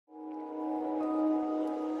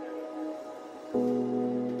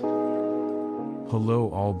Hello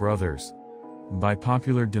all brothers. By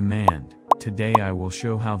popular demand, today I will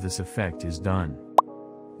show how this effect is done.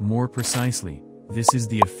 More precisely, this is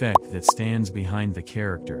the effect that stands behind the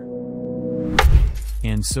character.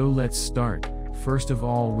 And so let's start. First of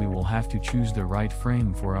all, we will have to choose the right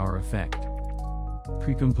frame for our effect.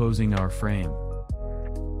 Precomposing our frame.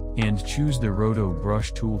 And choose the roto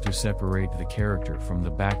brush tool to separate the character from the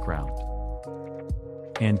background.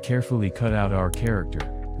 And carefully cut out our character.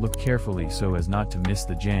 Look carefully so as not to miss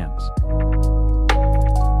the jams.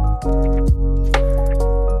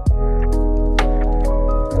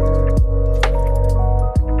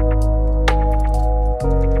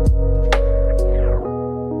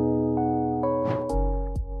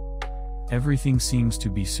 Everything seems to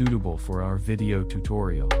be suitable for our video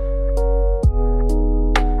tutorial.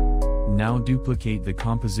 Now duplicate the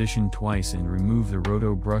composition twice and remove the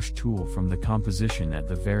roto brush tool from the composition at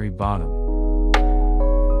the very bottom.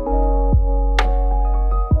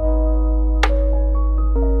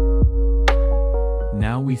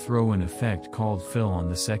 Now we throw an effect called fill on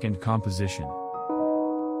the second composition.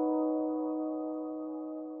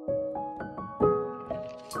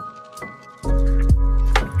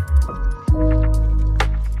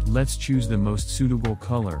 Let's choose the most suitable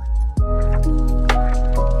color.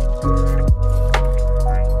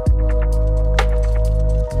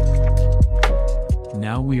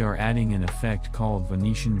 Now we are adding an effect called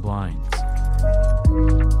Venetian blinds.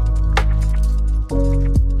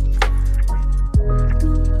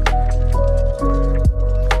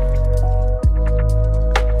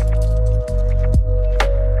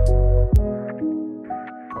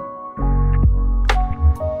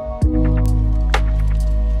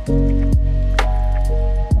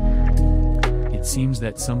 It seems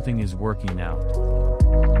that something is working out.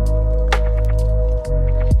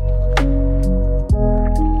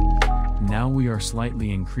 Now we are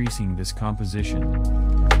slightly increasing this composition.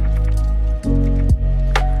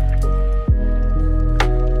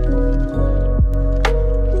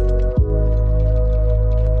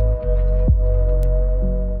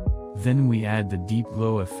 Then we add the deep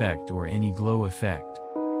glow effect or any glow effect.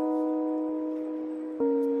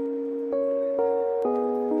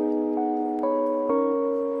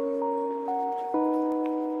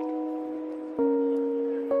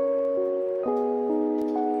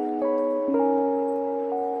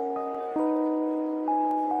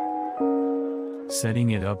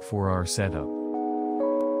 Setting it up for our setup.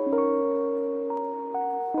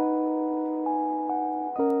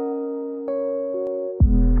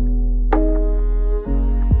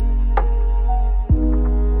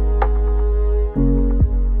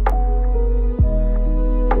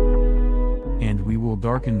 And we will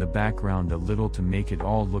darken the background a little to make it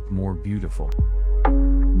all look more beautiful.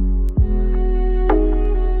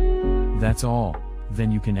 That's all.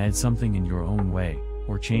 Then you can add something in your own way,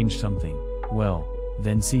 or change something. Well,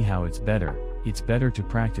 then see how it's better. It's better to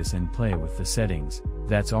practice and play with the settings.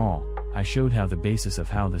 That's all. I showed how the basis of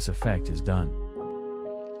how this effect is done.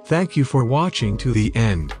 Thank you for watching to the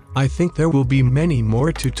end. I think there will be many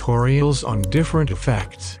more tutorials on different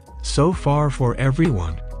effects. So far for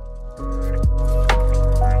everyone.